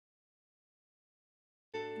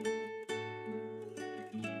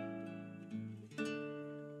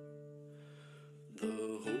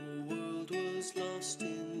is lost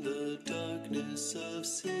in the darkness of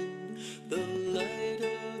sin. The light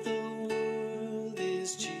of the world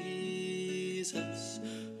is Jesus.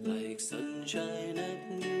 Like sunshine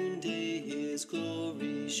at noonday, His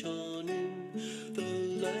glory shone in. The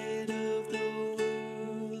light of the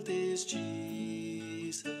world is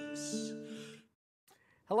Jesus.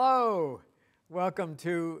 Hello, welcome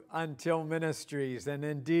to Until Ministries, and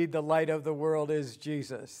indeed the light of the world is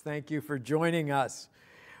Jesus. Thank you for joining us.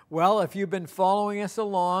 Well, if you've been following us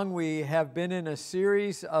along, we have been in a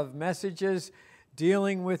series of messages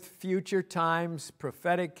dealing with future times,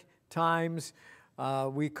 prophetic times.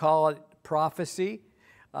 We call it prophecy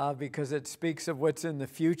because it speaks of what's in the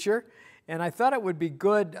future. And I thought it would be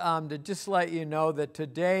good to just let you know that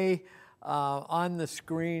today on the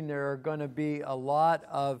screen there are going to be a lot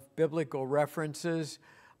of biblical references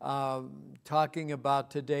talking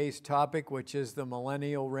about today's topic, which is the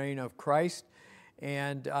millennial reign of Christ.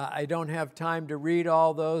 And I don't have time to read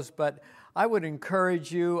all those, but I would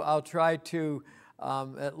encourage you, I'll try to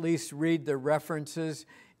at least read the references.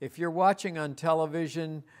 If you're watching on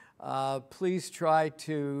television, please try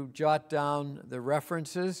to jot down the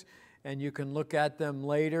references, and you can look at them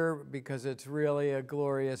later because it's really a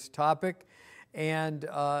glorious topic. And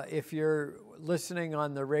if you're listening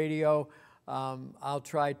on the radio, I'll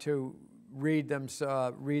try to read them,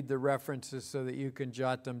 read the references so that you can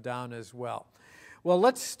jot them down as well. Well,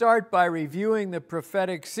 let's start by reviewing the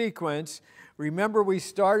prophetic sequence. Remember, we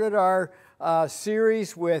started our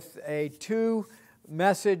series with a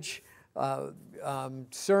two-message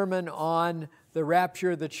sermon on the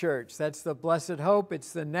rapture of the church. That's the blessed hope.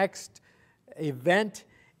 It's the next event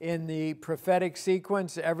in the prophetic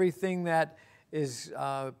sequence. Everything that is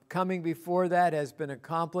coming before that has been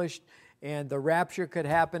accomplished, and the rapture could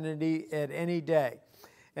happen at any day.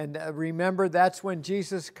 And remember, that's when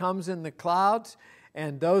Jesus comes in the clouds,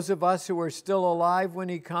 and those of us who are still alive when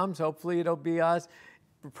He comes, hopefully it'll be us,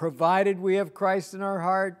 provided we have Christ in our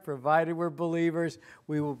heart, provided we're believers,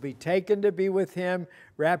 we will be taken to be with Him.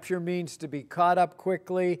 Rapture means to be caught up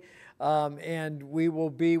quickly, and we will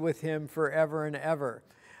be with Him forever and ever.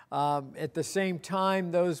 At the same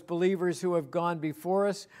time, those believers who have gone before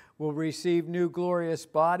us will receive new glorious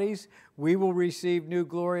bodies. We will receive new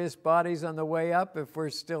glorious bodies on the way up if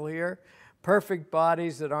we're still here. Perfect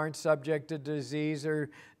bodies that aren't subject to disease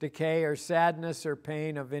or decay or sadness or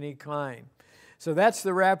pain of any kind. So that's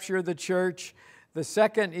the rapture of the church. The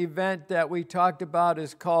second event that we talked about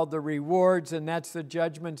is called the rewards, and that's the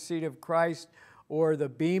judgment seat of Christ, or the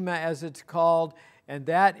bema as it's called. And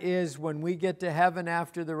that is when we get to heaven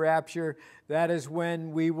after the rapture, that is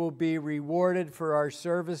when we will be rewarded for our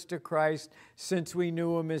service to Christ since we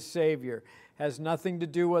knew Him as Savior. Has nothing to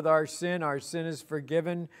do with our sin. Our sin is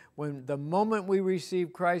forgiven. When the moment we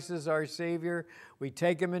receive Christ as our Savior, we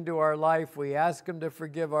take Him into our life, we ask Him to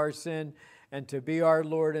forgive our sin and to be our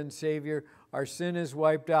Lord and Savior, our sin is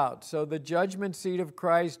wiped out. So the judgment seat of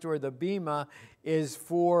Christ, or the bema, is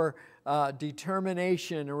for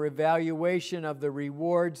determination or evaluation of the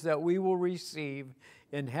rewards that we will receive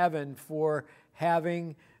in heaven for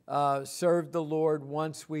having served the Lord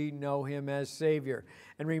once we know Him as Savior.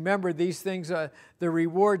 And remember, these things, the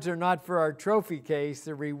rewards are not for our trophy case.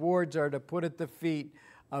 The rewards are to put at the feet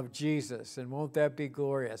of Jesus. And won't that be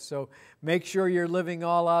glorious? So make sure you're living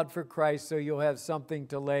all out for Christ so you'll have something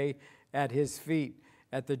to lay at His feet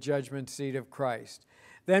at the judgment seat of Christ.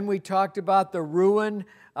 Then we talked about the ruin,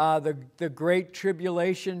 the great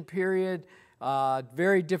tribulation period.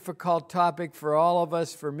 Very difficult topic for all of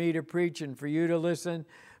us, for me to preach and for you to listen.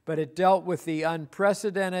 But it dealt with the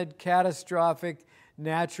unprecedented, catastrophic,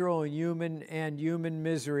 natural and human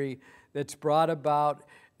misery that's brought about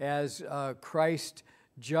as Christ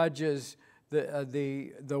judges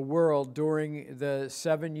the world during the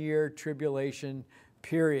 7-year tribulation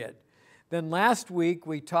period. Then last week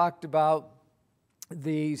we talked about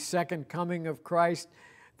the second coming of Christ.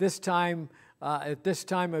 This time, at this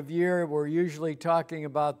time of year, we're usually talking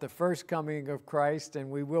about the first coming of Christ, and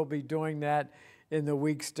we will be doing that in the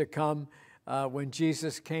weeks to come when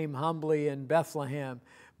Jesus came humbly in Bethlehem.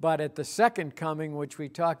 But at the second coming, which we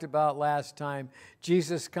talked about last time,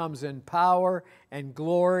 Jesus comes in power and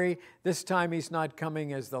glory. This time He's not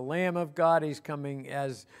coming as the Lamb of God, He's coming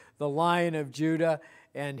as the Lion of Judah,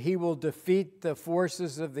 and He will defeat the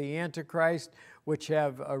forces of the Antichrist, which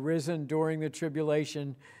have arisen during the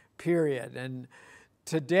tribulation period. And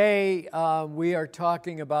today we are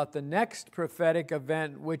talking about the next prophetic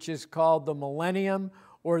event, which is called the millennium,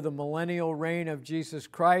 or the millennial reign of Jesus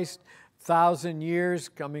Christ. 1,000 years,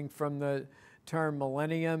 coming from the term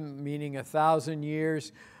millennium, meaning 1,000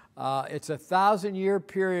 years. It's a 1,000-year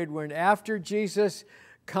period when after Jesus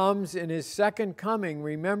comes in his second coming.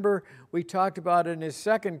 Remember, we talked about in his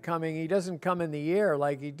second coming, he doesn't come in the air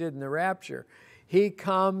like he did in the rapture. He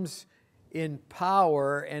comes in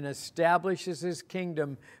power and establishes his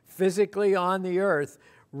kingdom physically on the earth,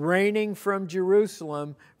 reigning from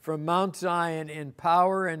Jerusalem, from Mount Zion in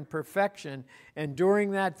power and perfection. And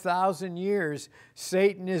during that 1,000 years,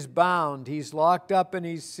 Satan is bound. He's locked up and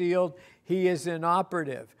he's sealed. He is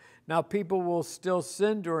inoperative. Now, people will still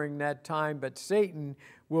sin during that time, but Satan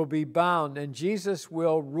will be bound. And Jesus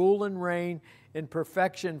will rule and reign in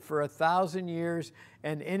perfection for 1,000 years,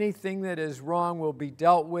 and anything that is wrong will be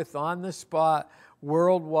dealt with on the spot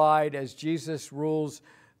worldwide as Jesus rules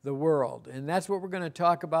the world. And that's what we're going to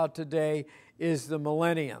talk about today, is the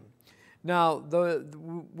millennium. Now,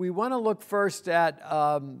 we want to look first at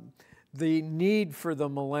the need for the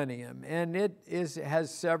millennium, and it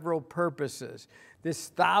has several purposes.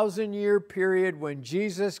 This 1,000-year period when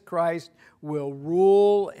Jesus Christ will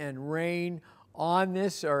rule and reign on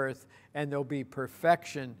this earth, and there'll be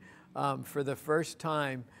perfection for the first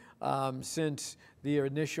time since the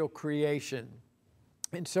initial creation.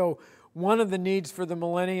 And so one of the needs for the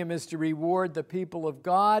millennium is to reward the people of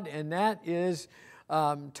God, and that is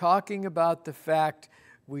talking about the fact,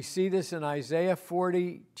 we see this in Isaiah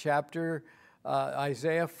 40,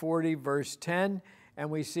 Isaiah 40, verse 10, and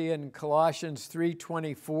we see in Colossians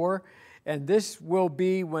 3:24. And this will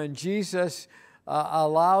be when Jesus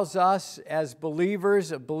allows us as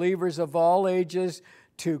believers of all ages,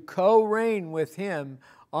 to co-reign with him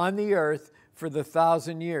on the earth for the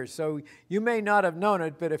 1,000 years. So you may not have known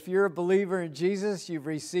it, but if you're a believer in Jesus, you've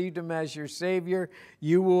received him as your Savior,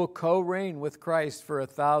 you will co-reign with Christ for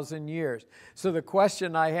 1,000 years. So the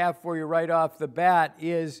question I have for you right off the bat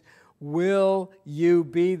is, will you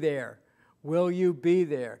be there? Will you be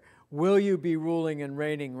there? Will you be ruling and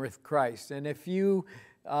reigning with Christ? And if you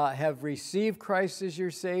have received Christ as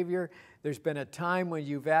your Savior, there's been a time when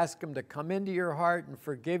you've asked him to come into your heart and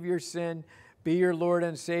forgive your sin, be your Lord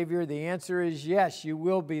and Savior, the answer is yes, you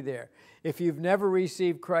will be there. If you've never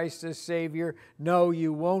received Christ as Savior, no,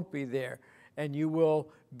 you won't be there, and you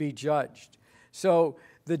will be judged. So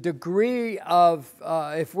the degree of,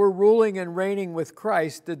 if we're ruling and reigning with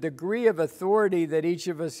Christ, the degree of authority that each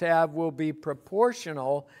of us have will be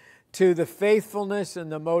proportional to the faithfulness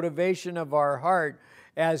and the motivation of our heart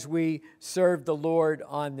as we serve the Lord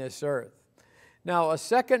on this earth. Now, a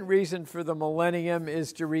second reason for the millennium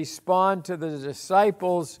is to respond to the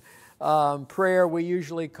disciples' prayer. We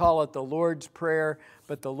usually call it the Lord's Prayer,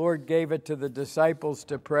 but the Lord gave it to the disciples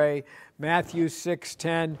to pray. Matthew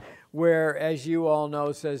 6:10, where, as you all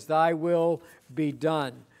know, says, "Thy will be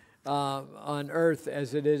done on earth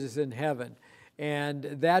as it is in heaven." And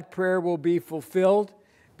that prayer will be fulfilled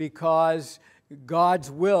because God's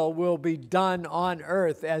will be done on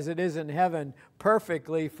earth as it is in heaven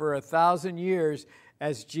perfectly for 1,000 years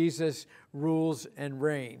as Jesus rules and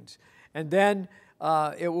reigns. And then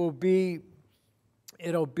it'll be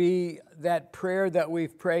that prayer that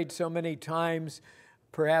we've prayed so many times,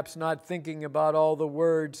 perhaps not thinking about all the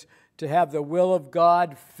words, to have the will of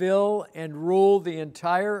God fill and rule the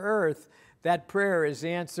entire earth. That prayer is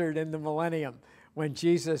answered in the millennium, when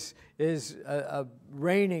Jesus is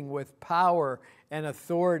reigning with power and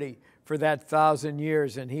authority for that 1,000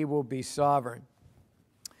 years, and he will be sovereign.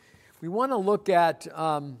 We want to look at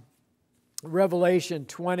Revelation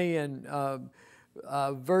 20 and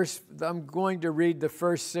I'm going to read the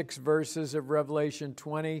first 6 verses of Revelation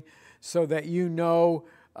 20 so that you know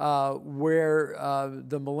where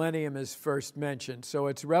the millennium is first mentioned. So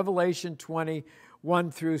it's Revelation 20,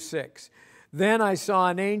 1 through 6. Then I saw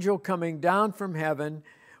an angel coming down from heaven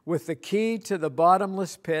with the key to the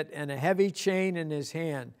bottomless pit and a heavy chain in his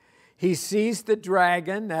hand. He seized the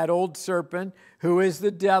dragon, that old serpent, who is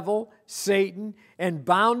the devil, Satan, and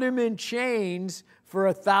bound him in chains for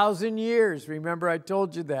 1,000 years. Remember, I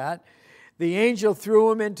told you that. The angel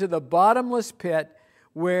threw him into the bottomless pit,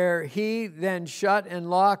 where he then shut and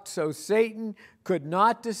locked, so Satan could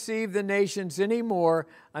not deceive the nations anymore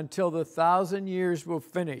until the 1,000 years were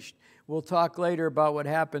finished. We'll talk later about what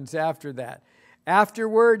happens after that.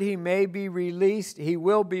 Afterward, he will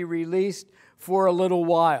be released for a little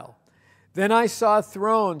while. Then I saw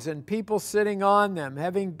thrones and people sitting on them,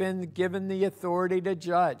 having been given the authority to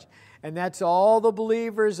judge. And that's all the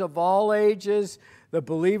believers of all ages, the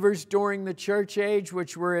believers during the church age,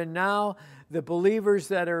 which we're in now, the believers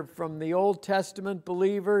that are from the Old Testament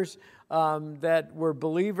believers, that were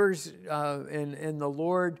believers in the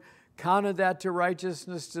Lord, counted that to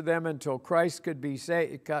righteousness to them until Christ could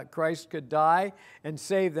die and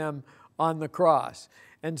save them on the cross.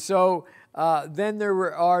 And so then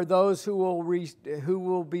there are those who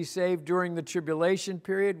will be saved during the tribulation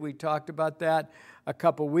period. We talked about that a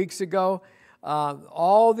couple weeks ago.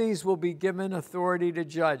 All these will be given authority to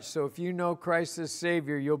judge. So if you know Christ as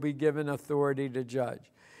Savior, you'll be given authority to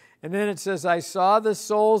judge. And then it says, I saw the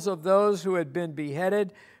souls of those who had been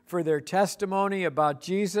beheaded for their testimony about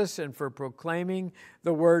Jesus and for proclaiming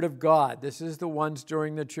the word of God. This is the ones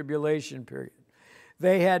during the tribulation period.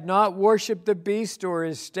 They had not worshipped the beast or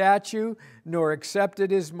his statue, nor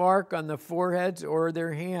accepted his mark on the foreheads or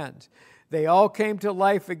their hands. They all came to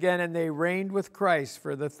life again, and they reigned with Christ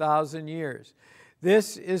for 1,000 years.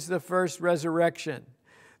 This is the first resurrection.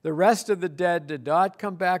 The rest of the dead did not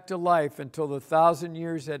come back to life until the 1,000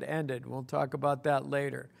 years had ended. We'll talk about that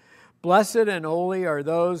later. Blessed and holy are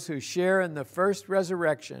those who share in the first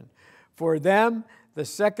resurrection. For them, the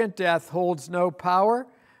second death holds no power,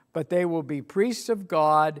 but they will be priests of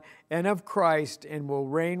God and of Christ and will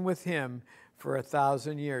reign with him for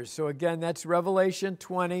 1,000 years. So again, that's Revelation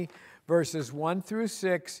 20, verses 1 through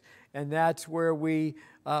 6, and that's where we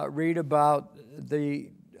read about the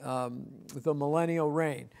millennial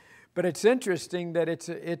reign. But it's interesting that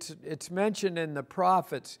it's mentioned in the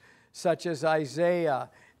prophets such as Isaiah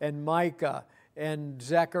and Micah and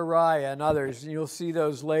Zechariah and others. You'll see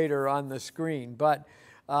those later on the screen. But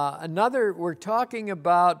we're talking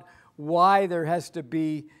about why there has to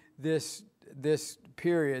be this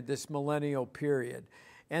period, this millennial period.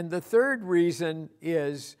 And the third reason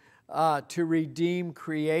is to redeem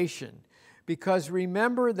creation. Because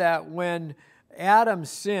remember that when Adam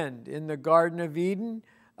sinned in the Garden of Eden,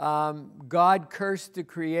 God cursed the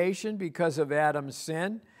creation because of Adam's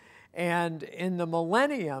sin. And in the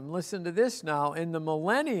millennium, listen to this now, in the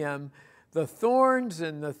millennium, the thorns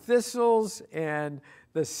and the thistles and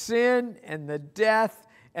the sin and the death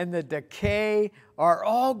and the decay are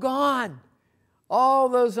all gone. All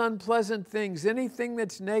those unpleasant things, anything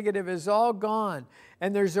that's negative is all gone.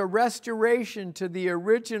 And there's a restoration to the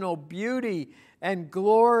original beauty and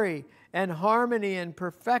glory and harmony and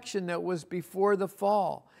perfection that was before the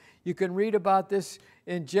fall. You can read about this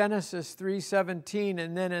in Genesis 3:17,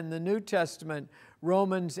 and then in the New Testament,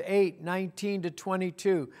 Romans 8:19 to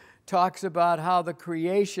 22 talks about how the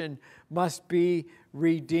creation must be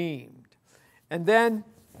redeemed. And then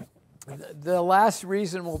the last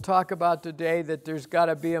reason we'll talk about today that there's got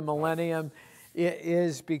to be a millennium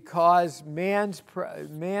is because man's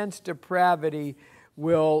depravity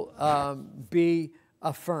will be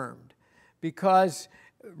affirmed. Because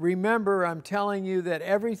remember, I'm telling you that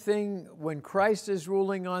everything, when Christ is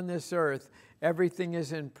ruling on this earth, everything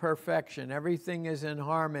is in perfection. Everything is in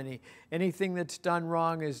harmony. Anything that's done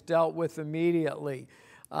wrong is dealt with immediately.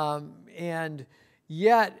 And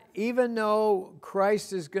yet, even though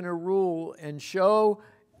Christ is going to rule and show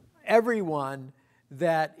everyone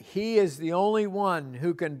that he is the only one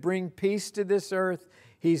who can bring peace to this earth,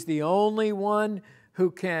 he's the only one who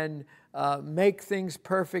can make things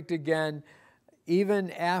perfect again, even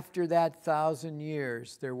after that 1,000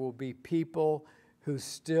 years, there will be people who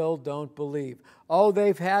still don't believe. Oh,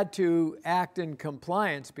 they've had to act in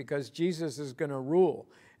compliance because Jesus is going to rule,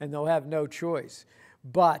 and they'll have no choice.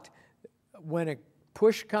 But when a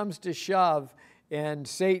push comes to shove and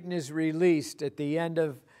Satan is released at the end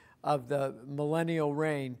of the millennial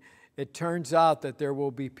reign, it turns out that there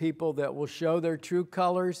will be people that will show their true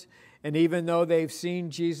colors, and even though they've seen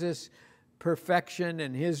Jesus' perfection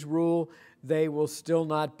and his rule, they will still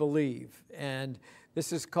not believe. And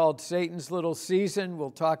this is called Satan's little season. We'll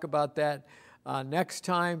talk about that next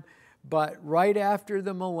time. But right after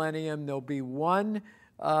the millennium, there'll be one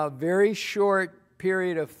very short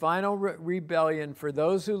period of final rebellion for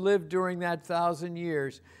those who lived during that 1,000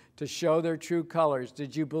 years to show their true colors.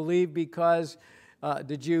 Did you believe because,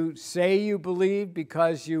 did you say you believed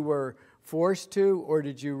because you were forced to, or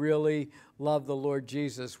did you really love the Lord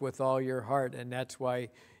Jesus with all your heart, and that's why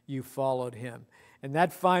you followed him? And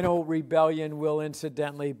that final rebellion will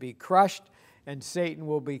incidentally be crushed, and Satan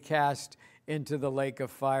will be cast into the lake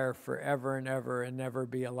of fire forever and ever and never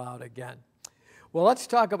be allowed again. Well, let's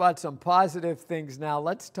talk about some positive things now.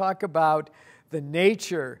 Let's talk about the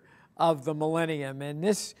nature of the millennium. And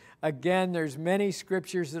this, again, there's many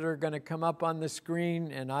scriptures that are going to come up on the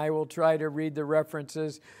screen, and I will try to read the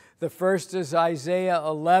references. The first is Isaiah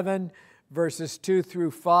 11, verses 2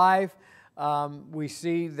 through 5. We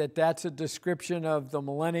see that that's a description of the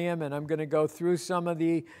millennium, and I'm going to go through some of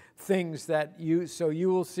the things so you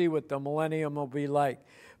will see what the millennium will be like.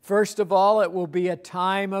 First of all, it will be a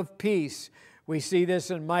time of peace. We see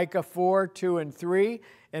this in Micah 4, 2 and 3,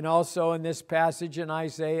 and also in this passage in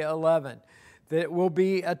Isaiah 11. that it will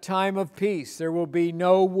be a time of peace. There will be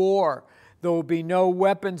no war. There will be no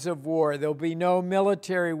weapons of war. There will be no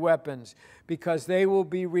military weapons because they will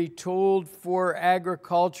be retooled for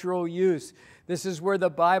agricultural use. This is where the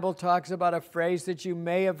Bible talks about a phrase that you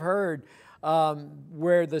may have heard,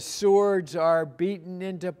 where the swords are beaten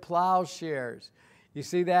into plowshares. You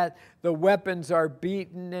see that? The weapons are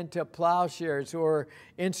beaten into plowshares or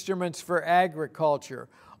instruments for agriculture.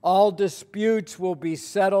 All disputes will be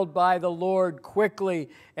settled by the Lord quickly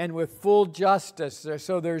and with full justice.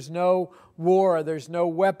 So there's no war, there's no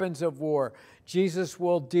weapons of war. Jesus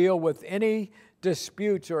will deal with any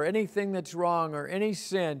disputes or anything that's wrong or any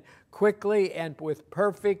sin quickly and with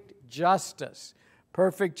perfect justice.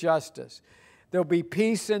 Perfect justice. There'll be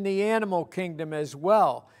peace in the animal kingdom as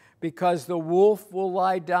well, because the wolf will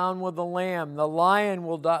lie down with the lamb, the lion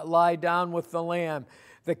will lie down with the lamb,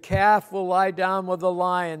 the calf will lie down with the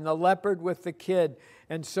lion, the leopard with the kid,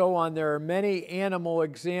 and so on. There are many animal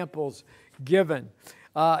examples given.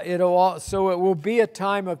 So it will be a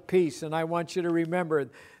time of peace, and I want you to remember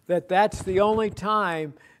that that's the only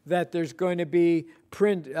time that there's going to be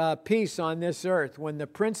peace on this earth. When the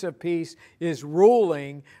Prince of Peace is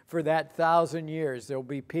ruling for that 1,000 years, there will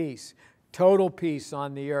be peace, total peace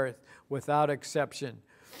on the earth without exception.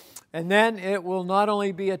 And then it will not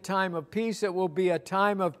only be a time of peace, it will be a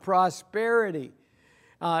time of prosperity.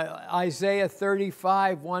 Isaiah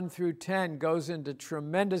 35, 1 through 10 goes into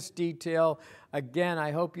tremendous detail. Again,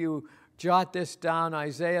 I hope you jot this down,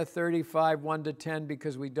 Isaiah 35, 1 to 10,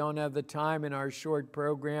 because we don't have the time in our short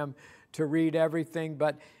program to read everything,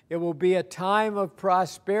 but it will be a time of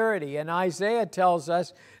prosperity. And Isaiah tells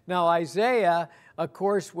us, now Isaiah, of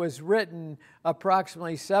course, was written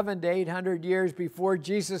approximately 700 to 800 years before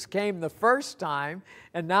Jesus came the first time,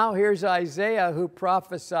 and now here's Isaiah who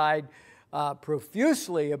prophesied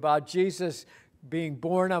profusely about Jesus being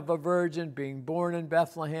born of a virgin, being born in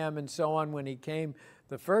Bethlehem, and so on when he came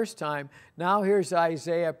the first time. Now here's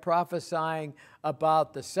Isaiah prophesying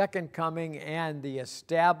about the second coming and the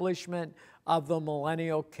establishment of the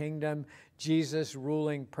millennial kingdom, Jesus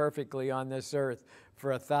ruling perfectly on this earth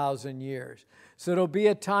for 1,000 years. So it'll be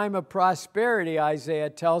a time of prosperity, Isaiah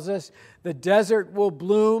tells us. The desert will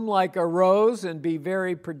bloom like a rose and be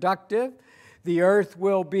very productive. The earth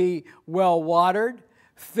will be well watered.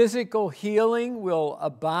 Physical healing will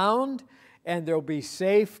abound, and there'll be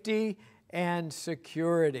safety and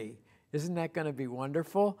security. Isn't that going to be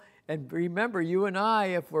wonderful? And remember, you and I,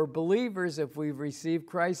 if we're believers, if we've received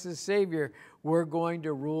Christ as Savior, we're going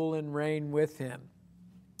to rule and reign with Him.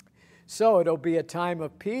 So it'll be a time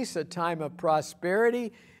of peace, a time of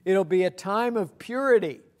prosperity. It'll be a time of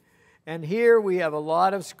purity. And here we have a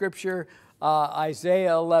lot of scripture,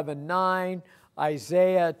 Isaiah 11:9,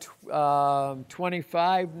 Isaiah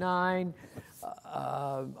 25:9,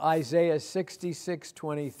 Isaiah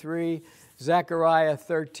 66:23, Zechariah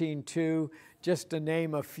 13:2, just to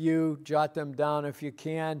name a few. Jot them down if you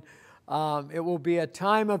can. It will be a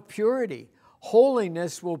time of purity.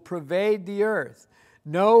 Holiness will pervade the earth.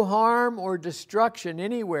 No harm or destruction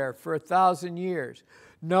anywhere for 1,000 years.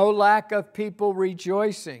 No lack of people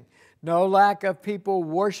rejoicing. No lack of people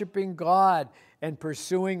worshiping God and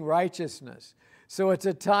pursuing righteousness. So it's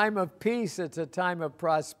a time of peace. It's a time of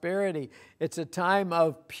prosperity. It's a time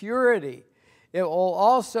of purity. It will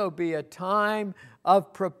also be a time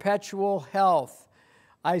of perpetual health.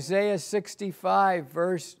 Isaiah 65,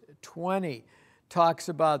 verse 20, talks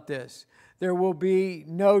about this. There will be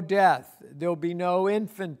no death. There will be no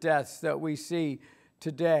infant deaths that we see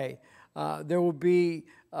today. There will be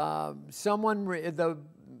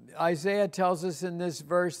Isaiah tells us in this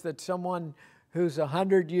verse that someone who's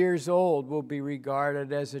 100 years old will be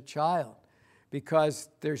regarded as a child because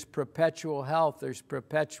there's perpetual health, there's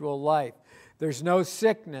perpetual life. There's no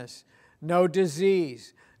sickness, no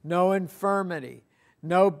disease, no infirmity,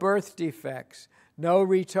 no birth defects, no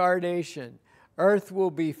retardation. Earth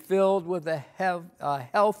will be filled with a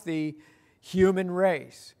healthy human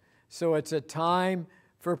race. So it's a time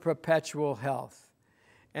for perpetual health.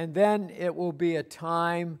 And then it will be a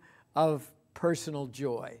time of personal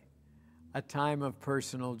joy. A time of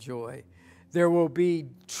personal joy. There will be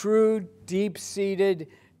true, deep-seated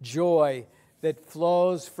joy that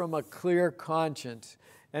flows from a clear conscience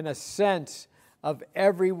and a sense of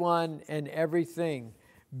everyone and everything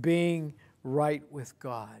being right with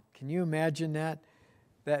God. Can you imagine that?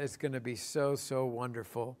 That is going to be so, so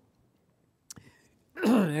wonderful.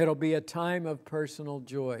 It'll be a time of personal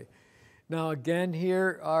joy. Now, again,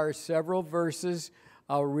 here are several verses.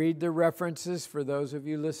 I'll read the references for those of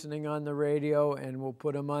you listening on the radio, and we'll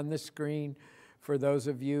put them on the screen for those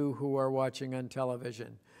of you who are watching on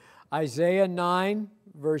television. Isaiah 9,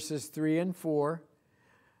 verses 3 and 4,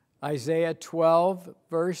 Isaiah 12,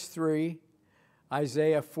 verse 3,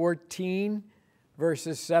 Isaiah 14,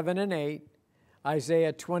 verses 7 and 8,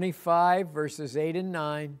 Isaiah 25, verses 8 and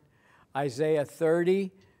 9, Isaiah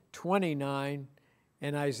 30, 29,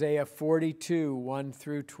 and Isaiah 42, 1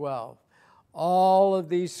 through 12. All of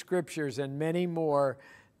these scriptures and many more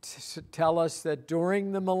tell us that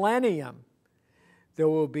during the millennium, there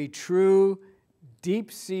will be true,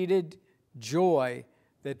 deep-seated joy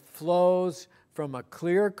that flows from a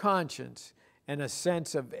clear conscience and a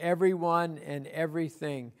sense of everyone and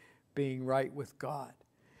everything being right with God.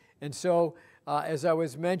 And so, as I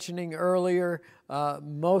was mentioning earlier,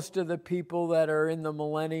 most of the people that are in the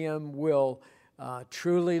millennium will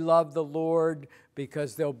truly love the Lord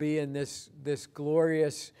because they'll be in this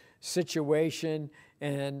glorious situation,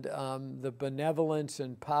 and the benevolence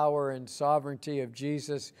and power and sovereignty of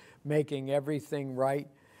Jesus making everything right.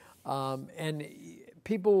 And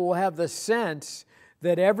people will have the sense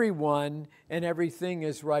that everyone and everything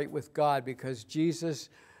is right with God because Jesus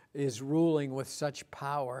is ruling with such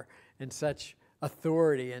power and such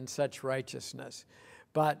authority and such righteousness.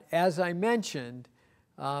 But as I mentioned,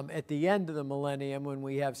 at the end of the millennium, when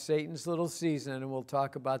we have Satan's little season, and we'll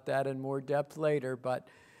talk about that in more depth later, but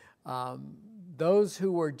those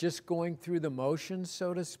who are just going through the motions,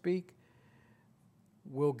 so to speak,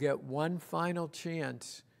 will get one final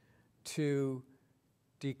chance to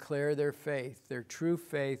declare their faith, their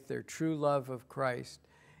true love of Christ.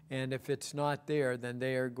 And if it's not there, then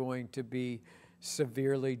they are going to be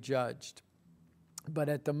severely judged. But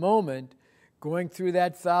at the moment, going through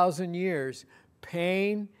that 1,000 years,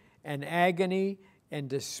 pain and agony and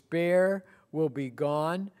despair will be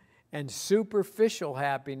gone, and superficial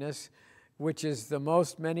happiness, which is the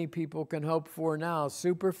most many people can hope for now,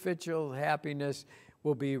 superficial happiness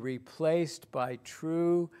will be replaced by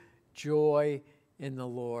true joy in the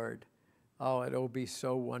Lord. Oh, it'll be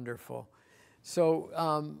so wonderful.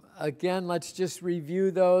 So again, let's just review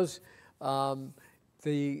those.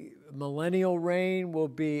 The millennial reign will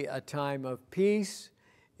be a time of peace.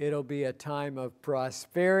 It'll be a time of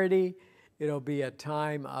prosperity. It'll be a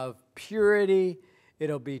time of purity.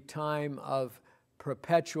 It'll be time of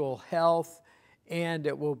perpetual health, and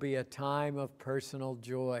it will be a time of personal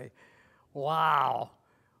joy. Wow,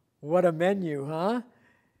 what a menu, huh?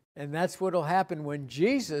 And that's what will happen when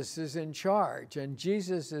Jesus is in charge and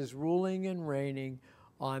Jesus is ruling and reigning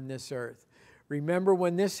on this earth. Remember,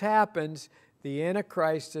 when this happens, the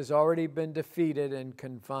Antichrist has already been defeated and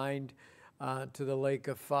confined to the lake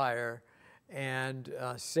of fire, and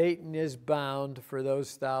Satan is bound for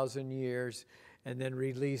those 1,000 years and then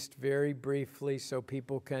released very briefly so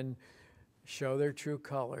people can show their true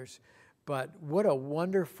colors. But what a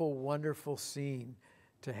wonderful, wonderful scene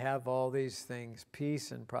to have all these things: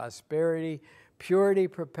 peace and prosperity, purity,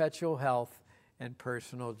 perpetual health, and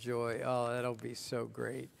personal joy. Oh, that'll be so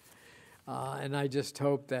great. And I just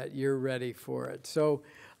hope that you're ready for it. So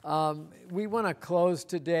we want to close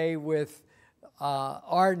today with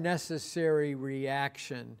our necessary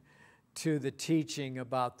reaction to the teaching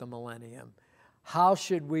about the millennium. How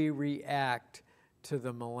should we react to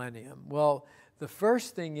the millennium? Well, the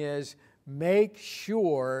first thing is make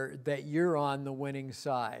sure that you're on the winning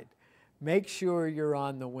side. Make sure you're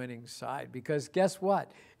on the winning side, because guess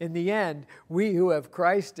what? In the end, we who have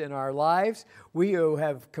Christ in our lives, we who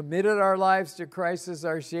have committed our lives to Christ as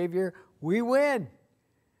our Savior, we win.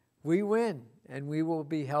 We win, and we will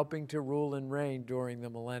be helping to rule and reign during the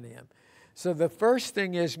millennium. So the first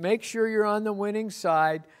thing is make sure you're on the winning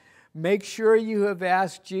side. Make sure you have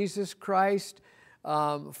asked Jesus Christ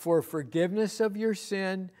for forgiveness of your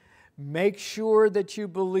sin. Make sure that you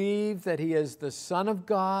believe that He is the Son of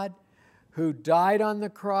God who died on the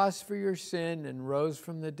cross for your sin and rose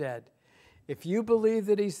from the dead. If you believe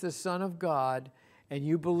that He's the Son of God, and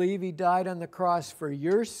you believe He died on the cross for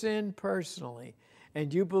your sin personally,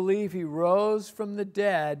 and you believe He rose from the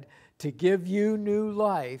dead to give you new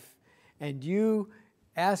life, and you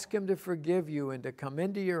ask Him to forgive you and to come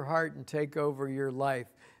into your heart and take over your life,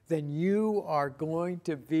 then you are going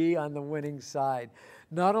to be on the winning side.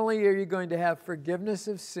 Not only are you going to have forgiveness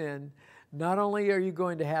of sin, not only are you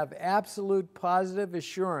going to have absolute positive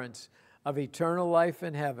assurance of eternal life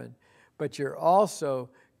in heaven, but you're also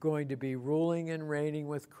going to be ruling and reigning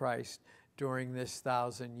with Christ during this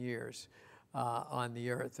 1,000 years on the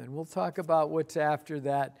earth. And we'll talk about what's after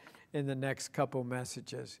that in the next couple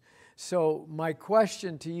messages. So my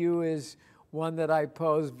question to you is one that I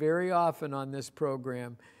pose very often on this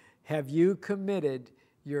program. Have you committed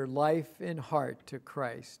your life and heart to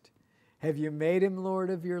Christ? Have you made Him Lord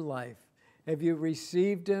of your life? Have you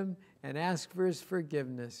received Him and asked for His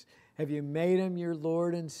forgiveness? Have you made him your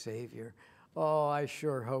Lord and Savior? Oh, I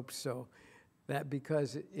sure hope so. That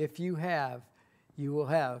because if you have, you will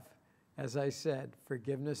have, as I said,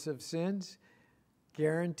 forgiveness of sins,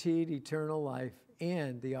 guaranteed eternal life,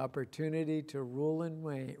 and the opportunity to rule and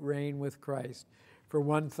reign with Christ for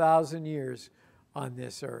 1,000 years on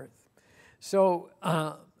this earth. So,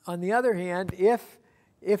 on the other hand,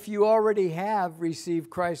 if you already have received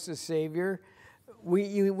Christ as Savior,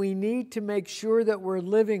 we need to make sure that we're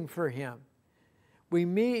living for him. We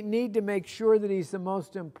need to make sure that he's the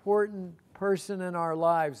most important person in our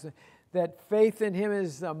lives, that faith in him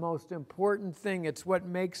is the most important thing. It's what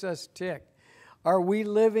makes us tick. Are we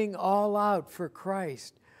living all out for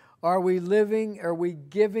Christ? Are we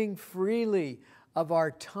giving freely of our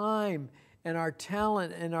time and our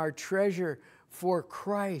talent and our treasure for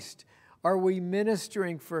Christ? Are we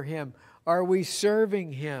ministering for him? Are we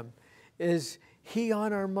serving him? Is he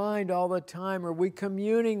on our mind all the time? Are we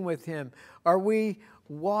communing with him? Are we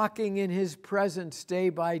walking in his presence day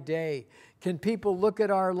by day? Can people look at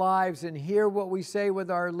our lives and hear what we say with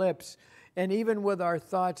our lips? And even with our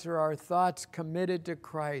thoughts, are our thoughts committed to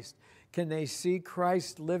Christ? Can they see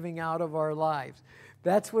Christ living out of our lives?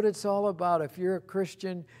 That's what it's all about. If you're a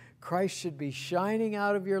Christian, Christ should be shining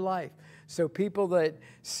out of your life. So people that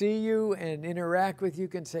see you and interact with you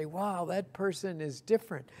can say, wow, that person is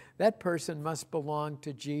different. That person must belong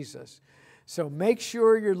to Jesus. So make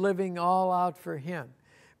sure you're living all out for him.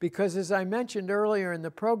 Because as I mentioned earlier in the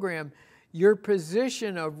program, your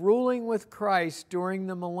position of ruling with Christ during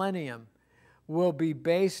the millennium will be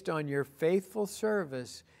based on your faithful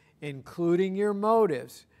service, including your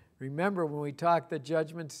motives. Remember, when we talk the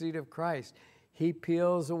judgment seat of Christ, he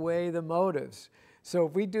peels away the motives. So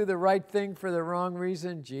if we do the right thing for the wrong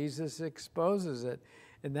reason, Jesus exposes it.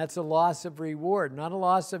 And that's a loss of reward, not a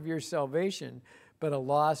loss of your salvation, but a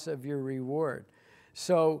loss of your reward.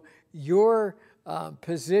 So your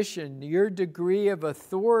position, your degree of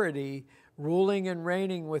authority, ruling and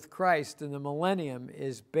reigning with Christ in the millennium,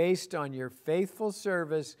 is based on your faithful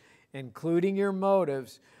service, including your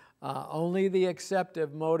motives. Only the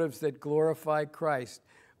acceptive motives that glorify Christ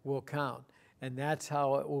will count. And that's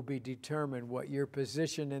how it will be determined what your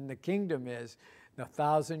position in the kingdom is, the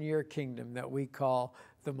 1,000-year kingdom that we call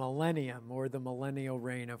the millennium, or the millennial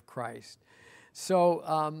reign of Christ.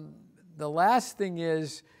 So the last thing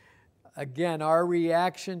is, again, our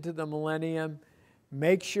reaction to the millennium.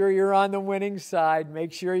 Make sure you're on the winning side.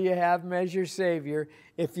 Make sure you have him as your Savior.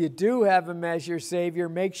 If you do have him as your Savior,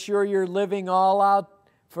 make sure you're living all out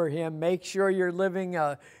for him. Make sure you're living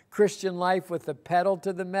a Christian life with the pedal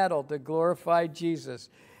to the metal to glorify Jesus.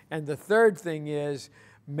 And the third thing is,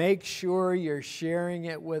 make sure you're sharing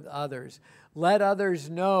it with others. Let others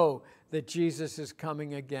know that Jesus is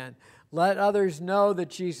coming again. Let others know that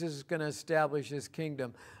Jesus is going to establish his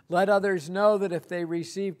kingdom. Let others know that if they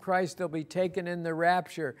receive Christ, they'll be taken in the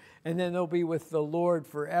rapture, and then they'll be with the Lord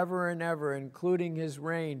forever and ever, including his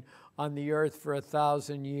reign on the earth for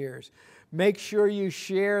 1,000 years. Make sure you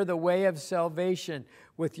share the way of salvation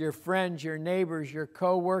with your friends, your neighbors, your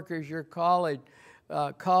co-workers, your colleagues,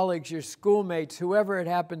 your schoolmates, whoever it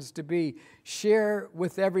happens to be. Share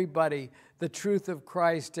with everybody the truth of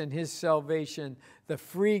Christ and his salvation, the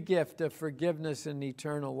free gift of forgiveness and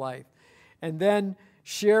eternal life. And then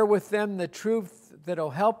share with them the truth that will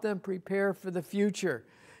help them prepare for the future.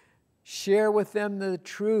 Share with them the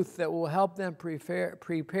truth that will help them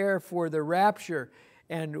prepare for the rapture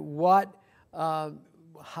and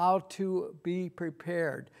how to be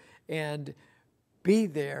prepared, and be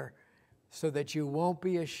there so that you won't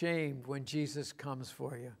be ashamed when Jesus comes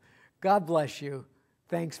for you. God bless you.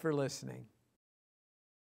 Thanks for listening.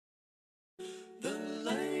 The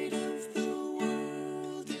light of the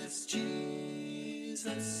world is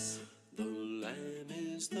Jesus. The Lamb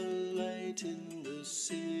is the light in the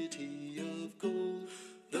city of gold.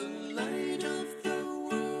 The light of the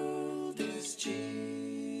world is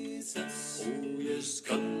Jesus. Oh yes,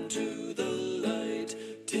 come to the light,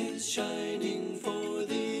 'tis shining for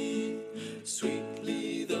thee.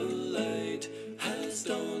 Sweetly the light has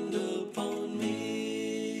dawned upon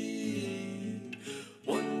me.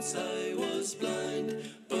 Once I was blind,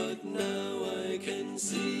 but now I can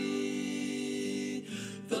see.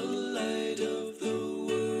 The light of the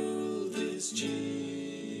world is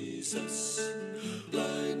Jesus.